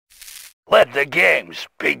Let the games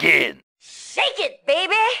begin. Shake it,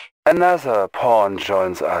 baby! Another pawn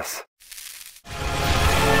joins us.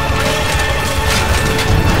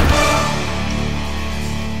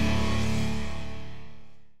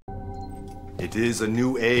 It is a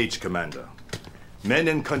new age, Commander. Men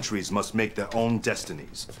and countries must make their own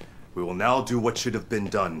destinies. We will now do what should have been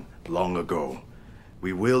done long ago.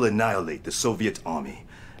 We will annihilate the Soviet army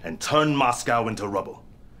and turn Moscow into rubble.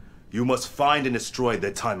 You must find and destroy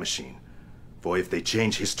their time machine. For if they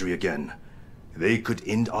change history again, they could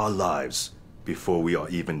end our lives before we are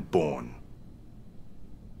even born.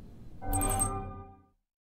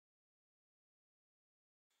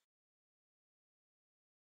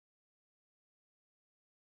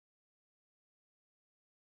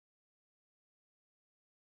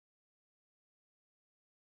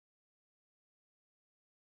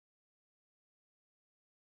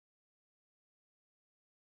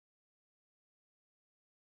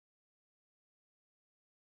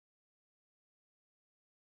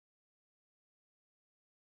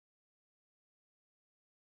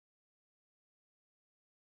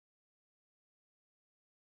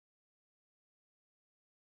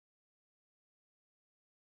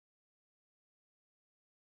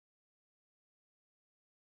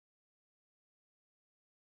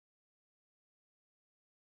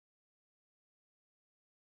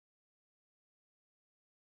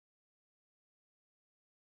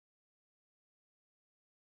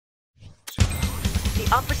 The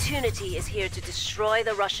opportunity is here to destroy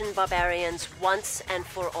the Russian barbarians once and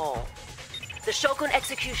for all. The Shogun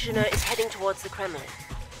Executioner is heading towards the Kremlin.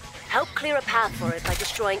 Help clear a path for it by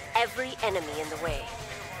destroying every enemy in the way.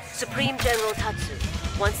 Supreme General Tatsu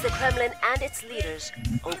wants the Kremlin and its leaders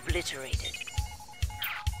obliterated.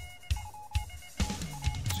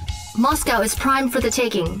 Moscow is primed for the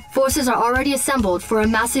taking. Forces are already assembled for a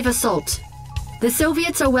massive assault. The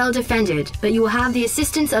Soviets are well defended, but you will have the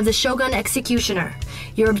assistance of the Shogun Executioner.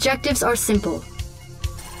 Your objectives are simple.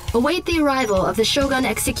 Await the arrival of the Shogun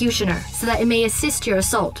Executioner so that it may assist your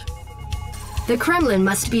assault. The Kremlin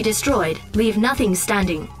must be destroyed, leave nothing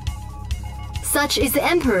standing. Such is the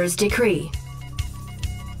Emperor's decree.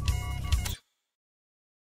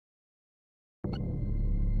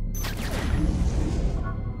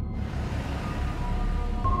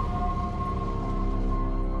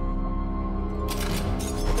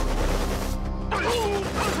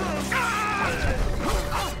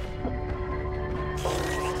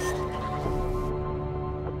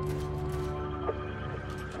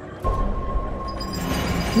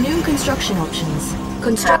 New construction options.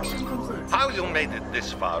 Construction complete. How you made it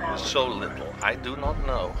this far with so little, I do not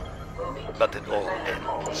know. But it all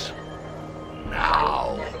ends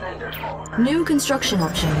now. New construction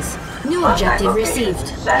options. New objective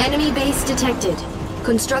received. Enemy base detected.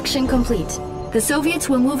 Construction complete. The Soviets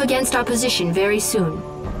will move against our position very soon.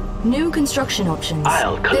 New construction options.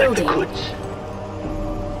 I'll collect Building. goods.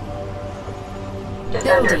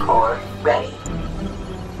 Defender Core ready.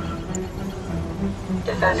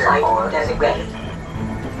 Defender Core designated.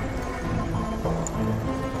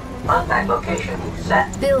 Contact location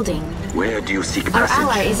set. Building. Where do you seek Our passage?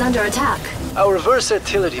 ally is under attack. Our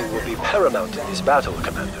versatility will be paramount in this battle,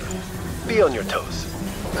 Commander. Be on your toes.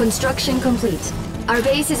 Construction complete. Our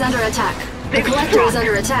base is under attack. The collector is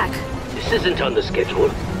under attack. This isn't on the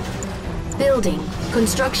schedule. Building.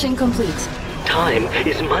 Construction complete. Time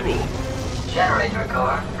is money. Generator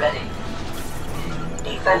Core ready.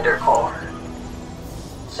 Defender Core.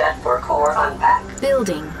 Set for core unpack.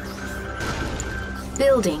 Building.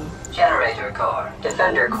 Building. Generator Core.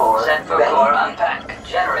 Defender Core set for ready. Core unpack.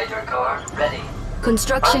 Generator Core ready.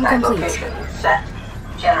 Construction Contact complete. location set.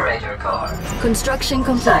 Generator Core. Construction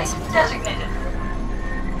complete. Site designated.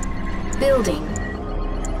 Building.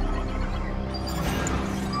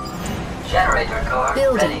 Generator Core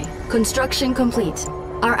Building. ready. Construction complete.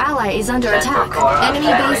 Our ally is under Set for attack. core Enemy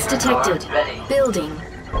unpack. base detected. Core ready. Building.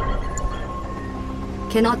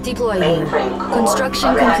 Cannot deploy here. Mainframe core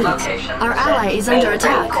Construction ready. complete. Location Our set. ally is under Mainframe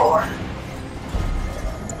attack. Core.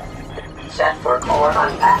 Set for core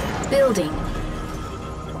unpack. Building.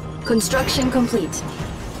 Construction complete.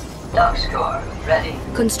 Docks Core ready.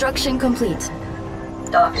 Construction complete.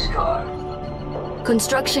 Docks Core.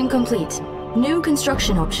 Construction complete. New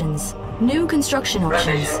construction options. New construction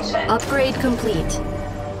options. Revision set. Upgrade complete.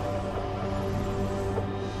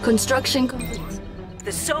 Construction complete.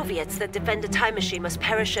 The Soviets that defend the time machine must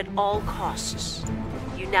perish at all costs.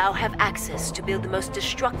 You now have access to build the most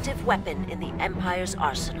destructive weapon in the Empire's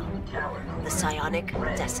arsenal. The Psionic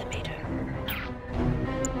Decimator.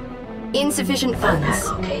 Insufficient funds.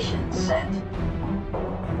 Location set.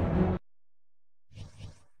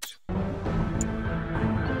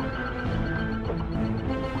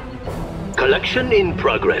 Collection in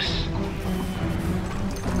progress.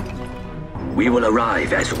 We will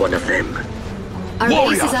arrive as one of them. Our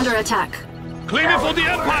base is under attack. Claim it for the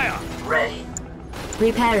Empire! Ready.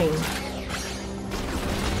 Repairing.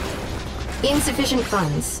 Insufficient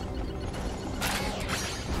funds.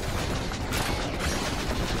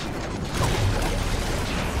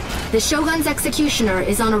 The Shogun's executioner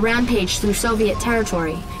is on a rampage through Soviet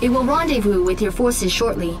territory. It will rendezvous with your forces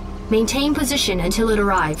shortly. Maintain position until it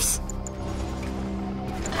arrives.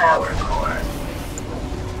 Power core.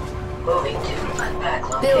 Moving to unpack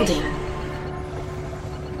location. Building.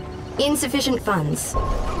 Insufficient funds.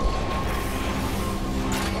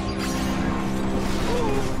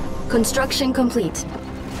 Construction complete.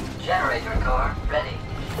 Generator core ready.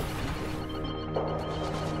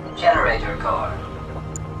 Generator core.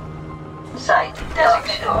 Site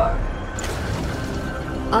designated.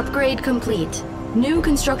 Upgrade complete. New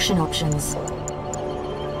construction options.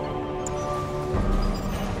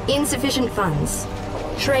 Insufficient funds.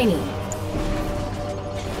 Training.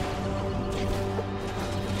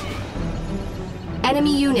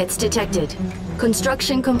 Enemy units detected.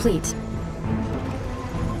 Construction complete.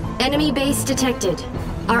 Enemy base detected.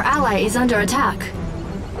 Our ally is under attack.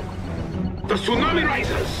 The tsunami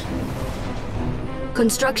rises!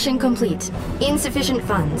 Construction complete. Insufficient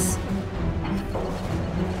funds.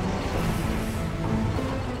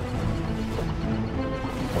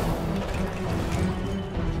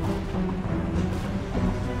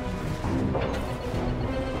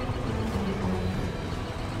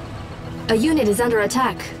 A unit is under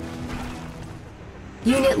attack.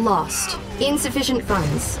 Unit lost. Insufficient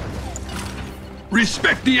funds.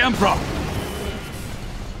 Respect the Emperor!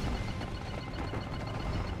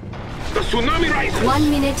 The tsunami rises! 1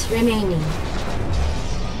 minute remaining.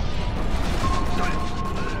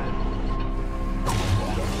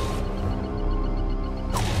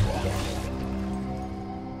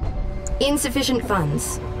 Insufficient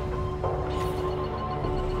funds.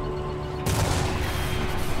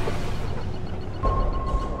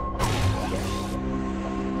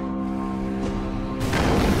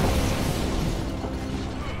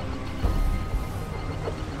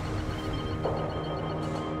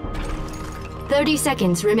 $30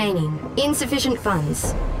 seconds remaining. Insufficient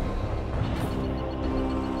funds.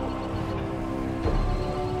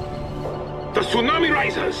 The tsunami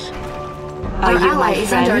rises! Our ally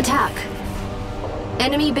is under attack.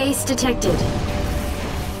 Enemy base detected.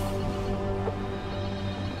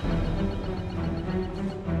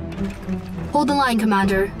 Hold the line,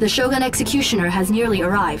 Commander. The Shogun Executioner has nearly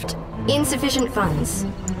arrived. Insufficient funds.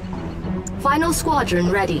 Final squadron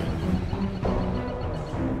ready.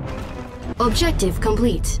 Objective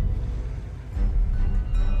complete.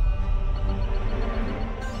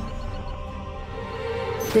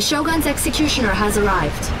 The Shogun's Executioner has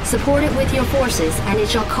arrived. Support it with your forces, and it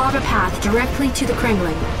shall carve a path directly to the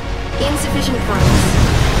Kremlin. Insufficient funds.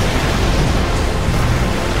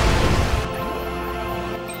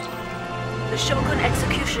 The Shogun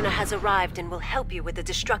Executioner has arrived and will help you with the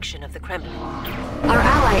destruction of the Kremlin. Our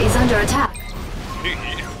ally is under attack.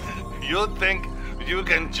 You think you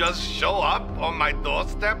can just show up on my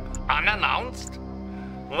doorstep unannounced?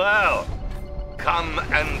 Well, come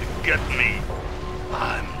and get me.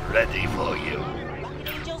 I'm ready for you.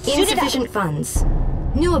 Insufficient funds.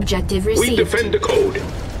 New objective received. We defend the code.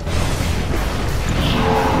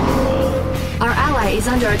 Our ally is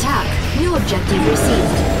under attack. New objective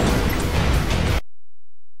received.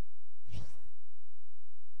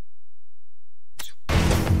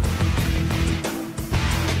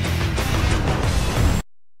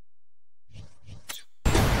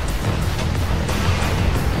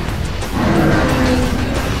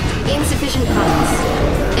 Insufficient funds.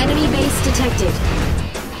 Enemy base detected.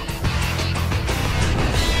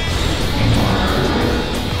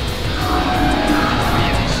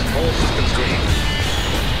 All systems green.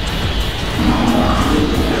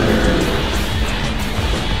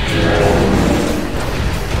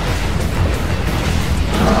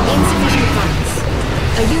 Insufficient funds.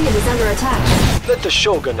 A unit is under attack. Let the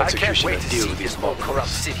Shogun I can't Executioner wait to deal see with this these more monsters. corrupt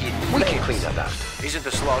city in We can flames. clean that up. Isn't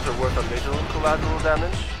the slaughter worth a little collateral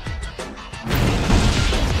damage?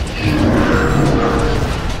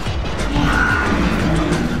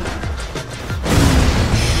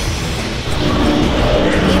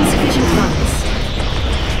 Insufficient funds.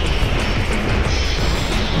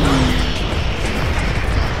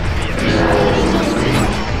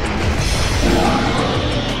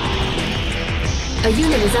 A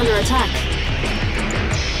unit is under attack.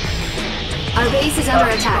 Our base is under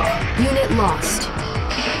attack. Unit lost.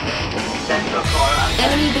 Central core unpacked.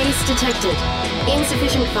 Enemy base detected.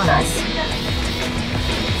 Insufficient funds.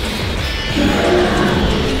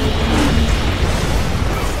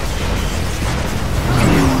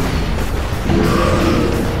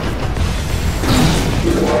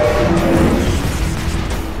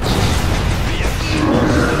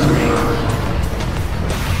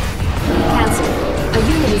 Cancel. A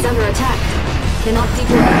unit is under attack. Cannot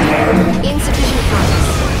deploy. Insufficient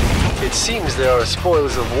funds. It seems there are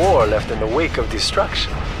spoils of war left in the wake of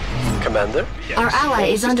destruction. Commander? Our ally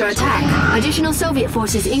is under attack. Additional Soviet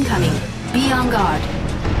forces incoming. Be on guard.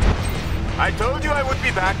 I told you I would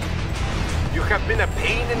be back. You have been a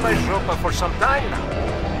pain in my shropa for some time now.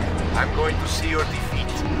 I'm going to see your defeat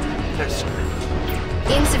personally.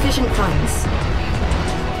 Insufficient funds.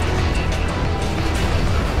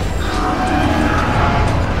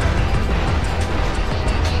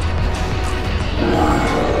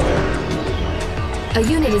 A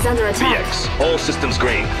unit is under attack. BX, all systems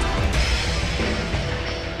green.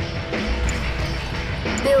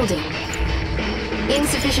 Building.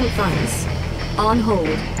 Insufficient funds. On hold.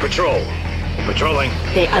 Patrol. Patrolling.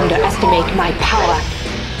 They underestimate my power.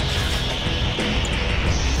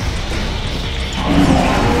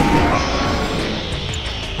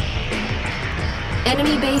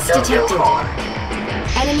 Enemy base detected.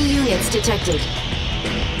 Enemy units detected.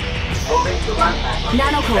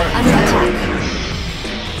 Nanocore under attack.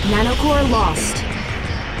 Nanocore lost.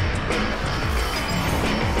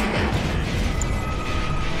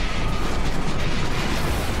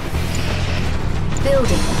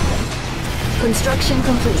 Building. Construction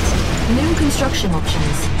complete. New construction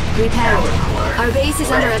options. Repairing. Our base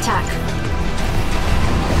is under attack.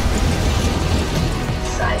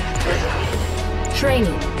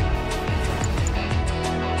 Training.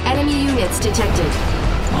 Enemy units detected.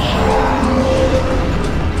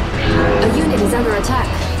 A unit is under attack.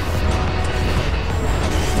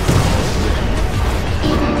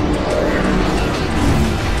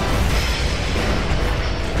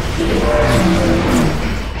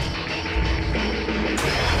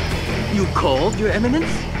 You called, Your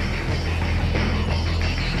Eminence?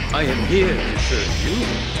 I am here to serve you.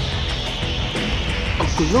 A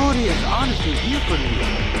glorious honor to hear from you.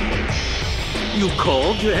 You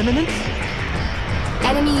called, Your Eminence?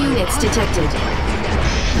 Enemy units detected.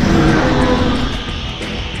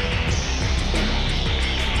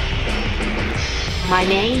 My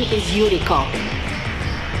name is Yuriko.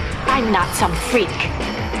 I'm not some freak.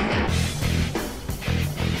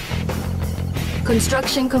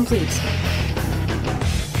 Construction complete.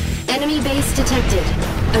 Enemy base detected.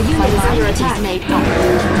 A unit My is under mind attack. is made up.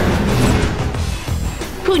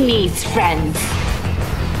 Who needs friends?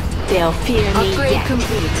 They'll fear me Upgrade yet.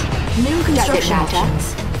 complete. New construction matter?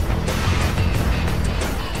 options.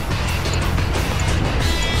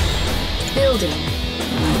 Building.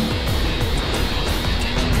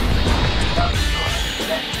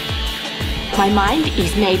 My mind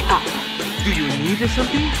is made up. Do you need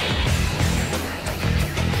something?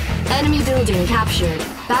 Enemy building captured.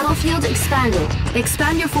 Battlefield expanded.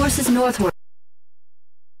 Expand your forces northward.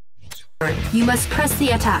 You must press the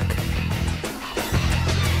attack.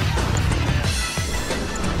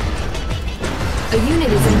 A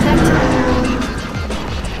unit is infected.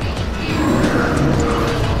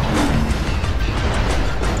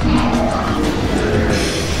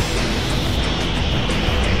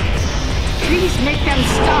 Please make them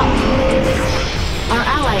stop. Our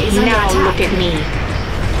ally is under attack. Now look at me.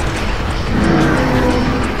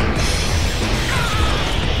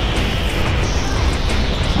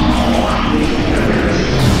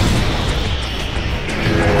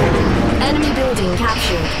 Enemy building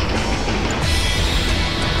captured.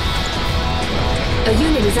 A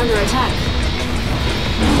unit is under attack.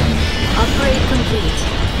 Upgrade complete.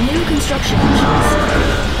 New construction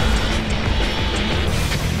options.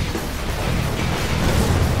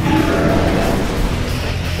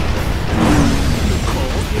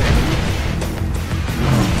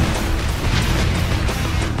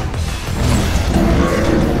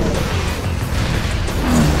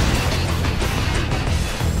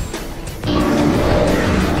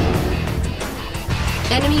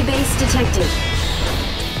 Enemy base detected.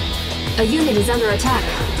 A unit is under attack.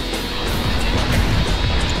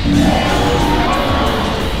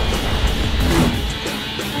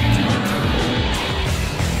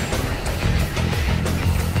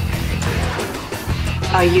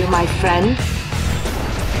 Are you my friend?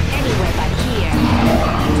 Anywhere but here.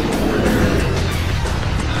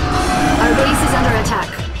 Our base is under attack.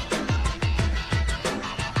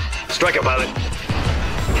 Striker pilot.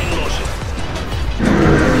 In motion.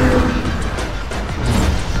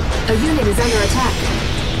 A unit is under attack.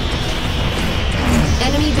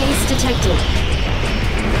 Enemy base detected.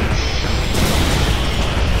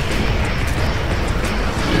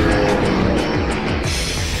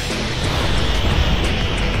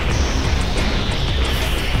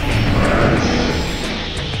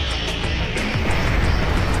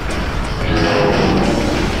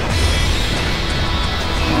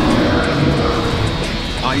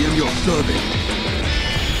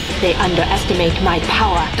 They underestimate my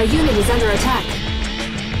power. A unit is under attack.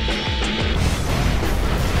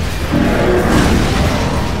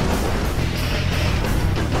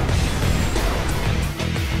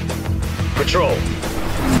 Patrol.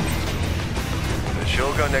 The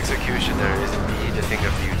Shogun Executioner is indeed a thing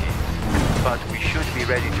of beauty, but we should be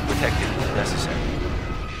ready to protect it if necessary.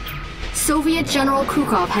 Soviet General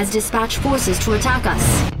Krukov has dispatched forces to attack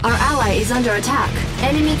us. Our ally is under attack.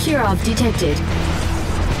 Enemy Kirov detected.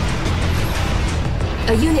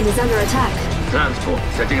 A unit is under attack. Transport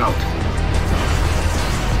setting out.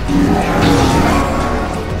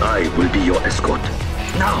 I will be your escort.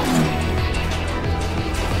 Now!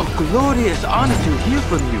 A glorious honor to hear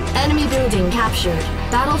from you. Enemy building captured.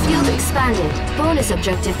 Battlefield expanded. Bonus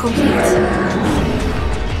objective complete.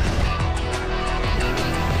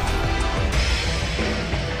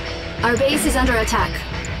 Our base is under attack.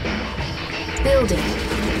 Building.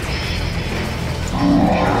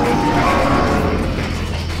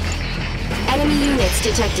 Enemy units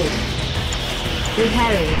detected.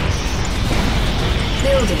 Repairing.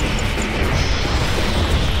 Building.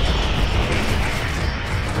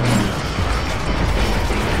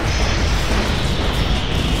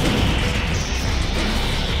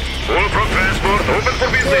 All from transport open for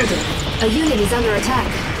business. Building. A unit is under attack.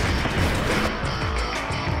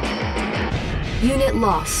 Unit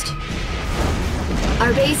lost.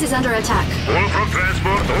 Our base is under attack. All from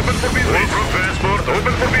transport open for business. All from transport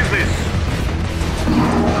open for business.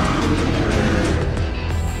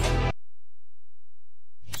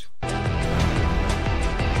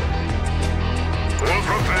 All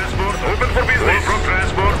from transport open for business. All from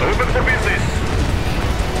transport open for business.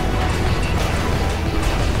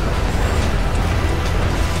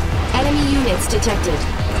 Enemy units detected.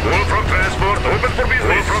 All from transport open for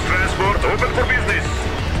business. All from transport open for business.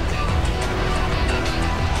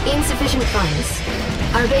 Insufficient funds.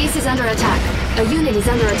 Our base is under attack. A unit is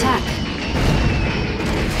under attack.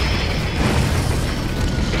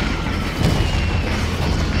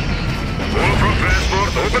 All from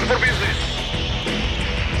transport open for business.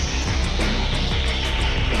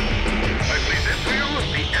 I present to you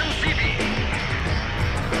the MCD.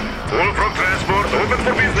 All from transport open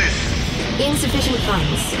for business. Insufficient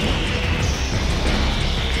funds.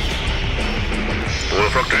 All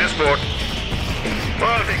from transport.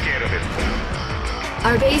 I'll take care of it.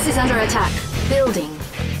 Our base is under attack. Building.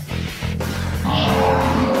 All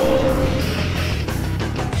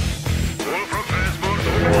from transport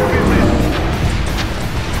open for business.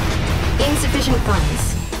 Insufficient funds.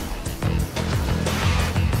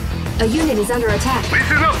 A unit is under attack.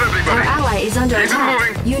 Listen up, everybody. Our ally is under Keep it attack.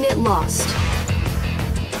 moving. Unit lost.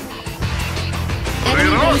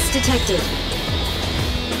 Enemy base detected.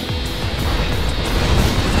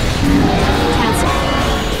 Cancel.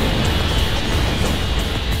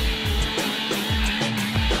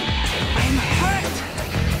 I'm hurt.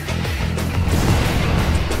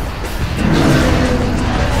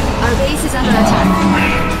 Our base is under attack.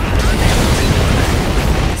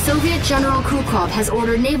 Soviet General Krukov has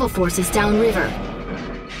ordered naval forces downriver.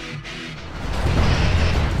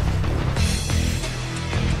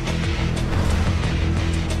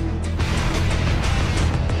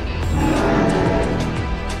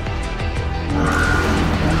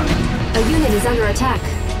 A unit is under attack.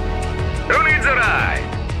 Who needs a ride?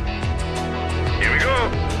 Here we go.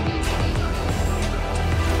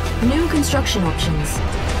 New construction options.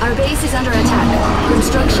 Our base is under attack.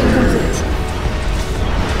 Construction complete.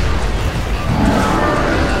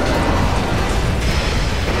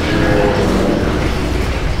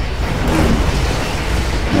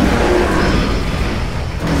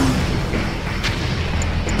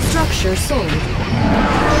 Structure sold.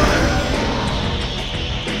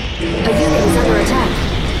 A unit is under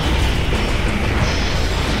attack.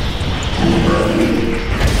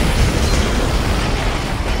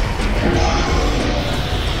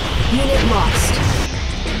 Unit lost.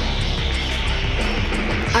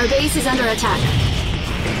 Our base is under attack.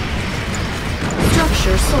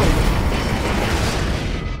 Structure sold.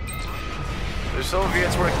 The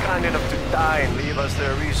Soviets were kind enough to die and leave us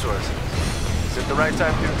their resources. Is it the right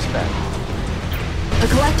time to expand? A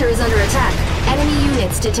collector is under attack. Enemy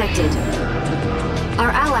units detected. Our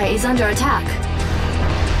ally is under attack.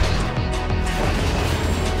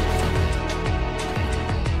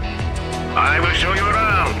 I will show you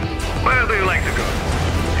around. Where do you like to go?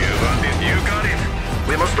 You want it, you got it.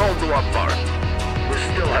 We must all do our part. We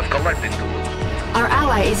still have collecting to do. Our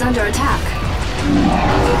ally is under attack.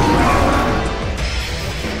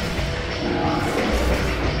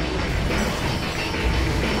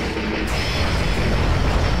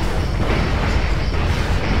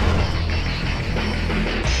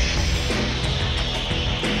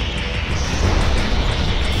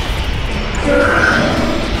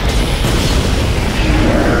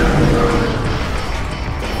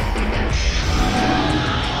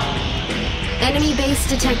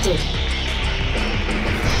 detected.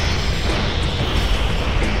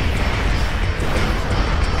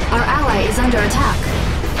 Our ally is under attack.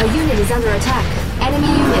 A unit is under attack. Enemy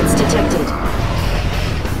units detected.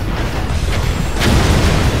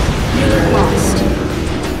 Unit lost.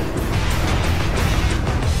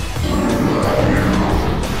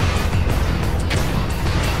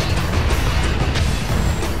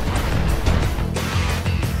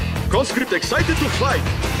 Conscript excited to fight.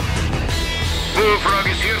 Bullfrog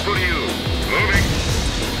is here for you. Moving.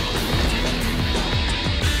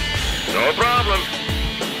 No problem.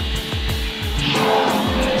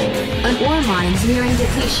 An ore mine's nearing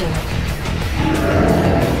depletion.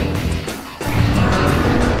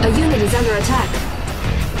 A unit is under attack.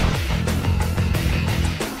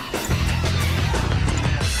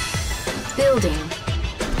 Building.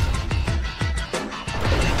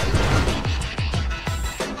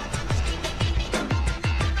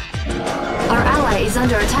 Our ally is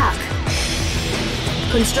under attack.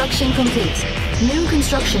 Construction complete. New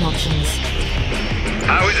construction options.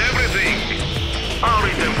 How is everything? I'll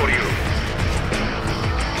read them for you.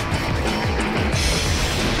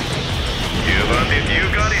 You want it, you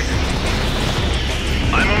got it.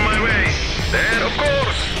 I'm on my way. There, of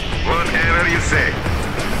course. Whatever you say.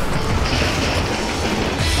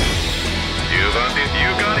 You want it, you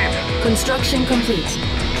got it. Construction complete.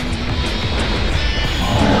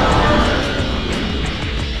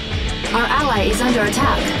 Our ally is under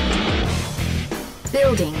attack.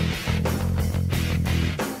 Building.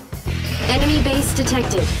 Enemy base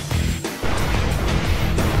detected.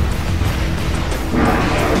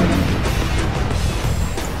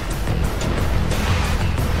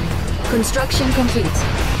 Construction complete.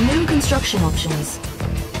 New construction options.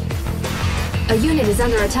 A unit is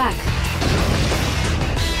under attack.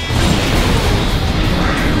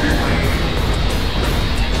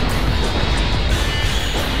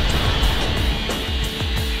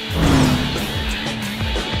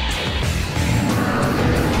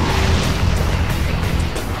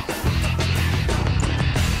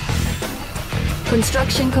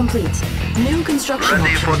 Construction complete. New construction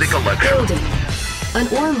Ready options. for the collection. Building. An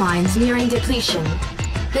ore mine's nearing depletion.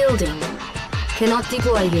 Building. Cannot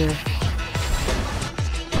deploy here.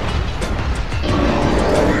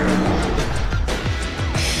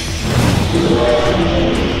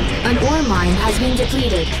 An ore mine has been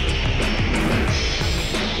depleted.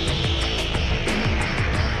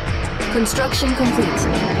 Construction complete.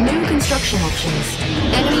 New construction options.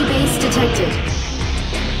 Enemy base detected.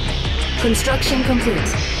 Construction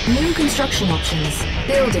complete. New construction options.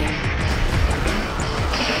 Building.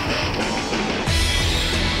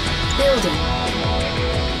 Building.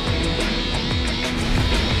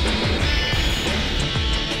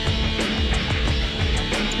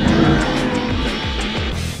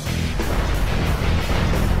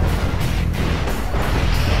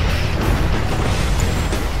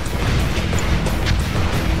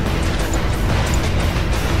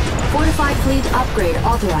 Fortified fleet upgrade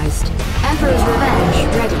authorized. Emperor's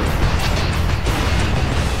Revenge ready.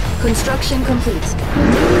 Construction complete.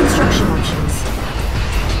 New construction options.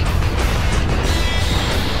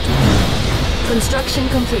 Construction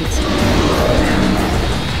complete.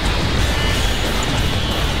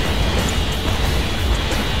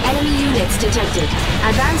 Enemy units detected.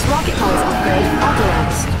 Advanced rocket pulse upgrade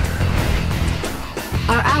authorized.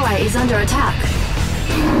 Our ally is under attack.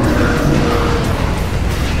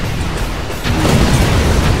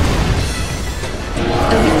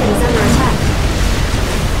 A unit is under attack.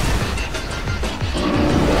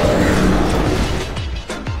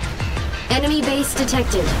 Enemy base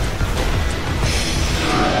detected.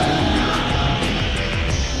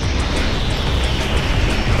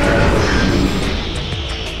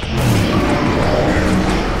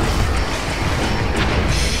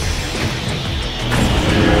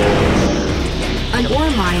 An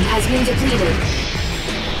ore mine has been depleted.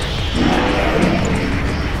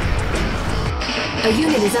 A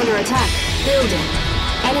unit is under attack. Building.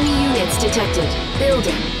 Enemy units detected.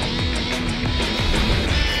 Building.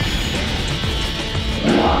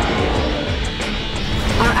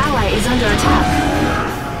 Our ally is under attack.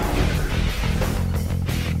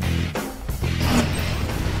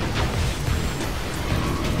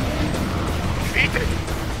 Defeated?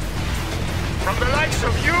 From the likes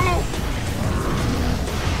of you?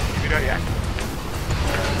 Tiberian.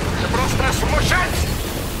 The Prostras Moshans!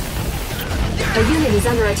 A unit is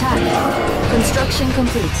under attack. Construction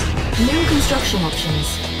complete. New construction options.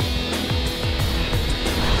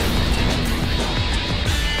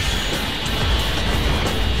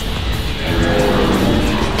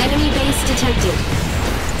 Enemy base detected.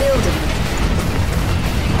 Building.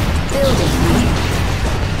 Building.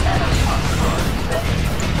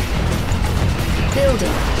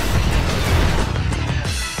 Building.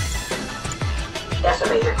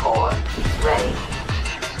 Decimator core ready.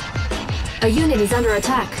 A unit is under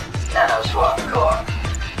attack. Nano swarm core.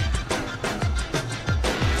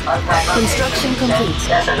 Unpack Construction complete.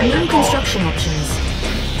 New construction options.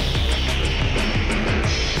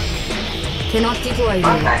 Cannot deploy here.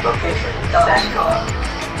 Unpack location. Defense core.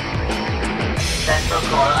 Central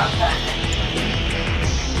core unpacked.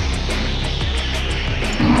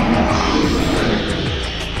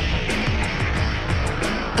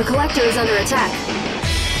 A collector is under attack.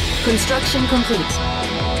 Construction complete.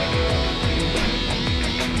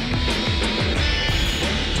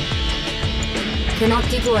 Cannot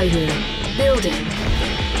deploy here. Building.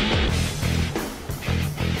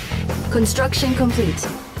 Construction complete.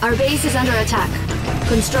 Our base is under attack.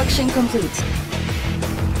 Construction complete.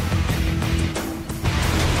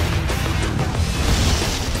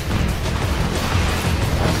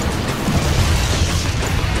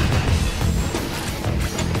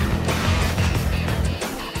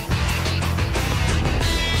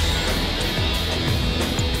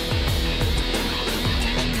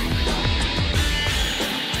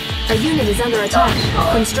 A unit is under attack.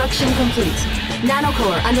 Construction complete.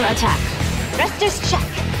 Nanocore under attack. Thrusters check.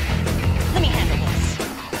 Let me handle this.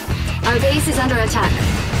 Our base is under attack.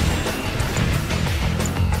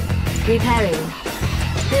 Repairing.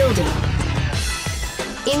 Building.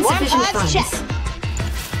 Insufficient Swarm pods funds. check.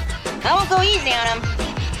 I won't go easy on them.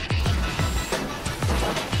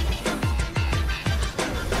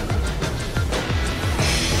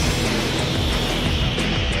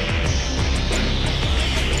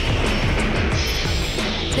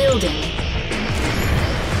 Building.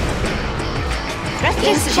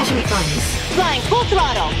 Insufficient funds. Flying full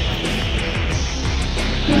throttle.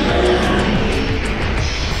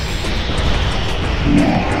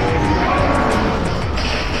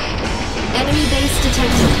 Enemy base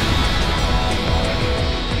detected.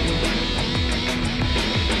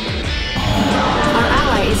 Our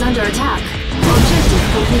ally is under attack. Objective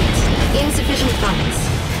complete. Insufficient funds.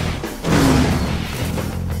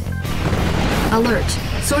 Alert.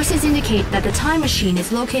 Sources indicate that the time machine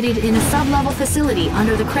is located in a sub-level facility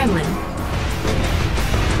under the Kremlin.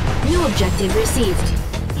 New objective received.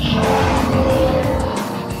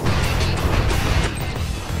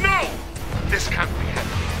 No! This can't be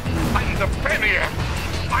happening. I'm the Premier.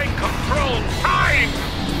 I control time!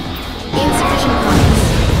 Insufficient funds.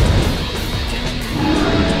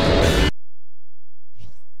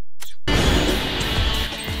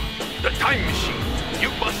 The time machine. You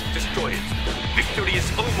must destroy it. Victory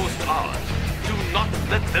is almost ours. Do not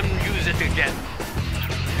let them use it again.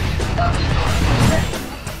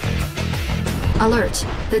 Alert.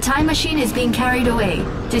 The time machine is being carried away.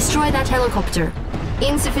 Destroy that helicopter.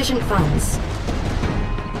 Insufficient funds.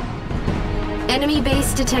 Enemy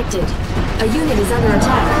base detected. A unit is under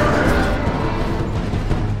attack.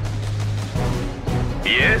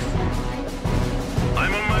 Yes?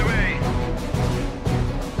 I'm on my way.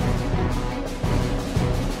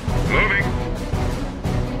 Moving.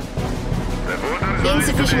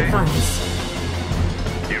 Insufficient funds.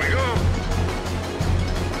 Here we go.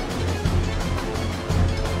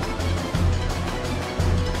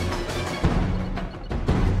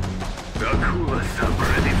 The coolest are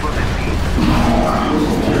ready for the meet.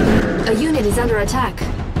 A unit is under attack.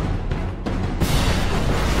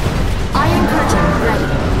 Iron curtain ready.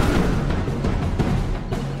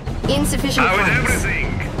 Insufficient How is funds. everything?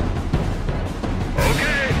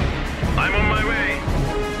 Okay. I'm on my way.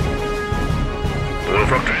 Pull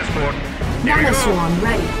from transport. Nanoswarm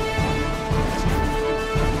ready.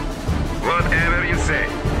 Whatever you say.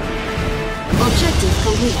 Objective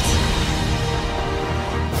complete.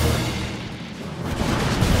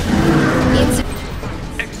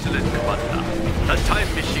 Excellent, Commander. The time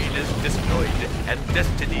machine is destroyed, and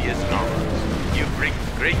destiny is ours. You bring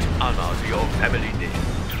great honor to your family name.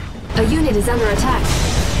 A unit is under attack.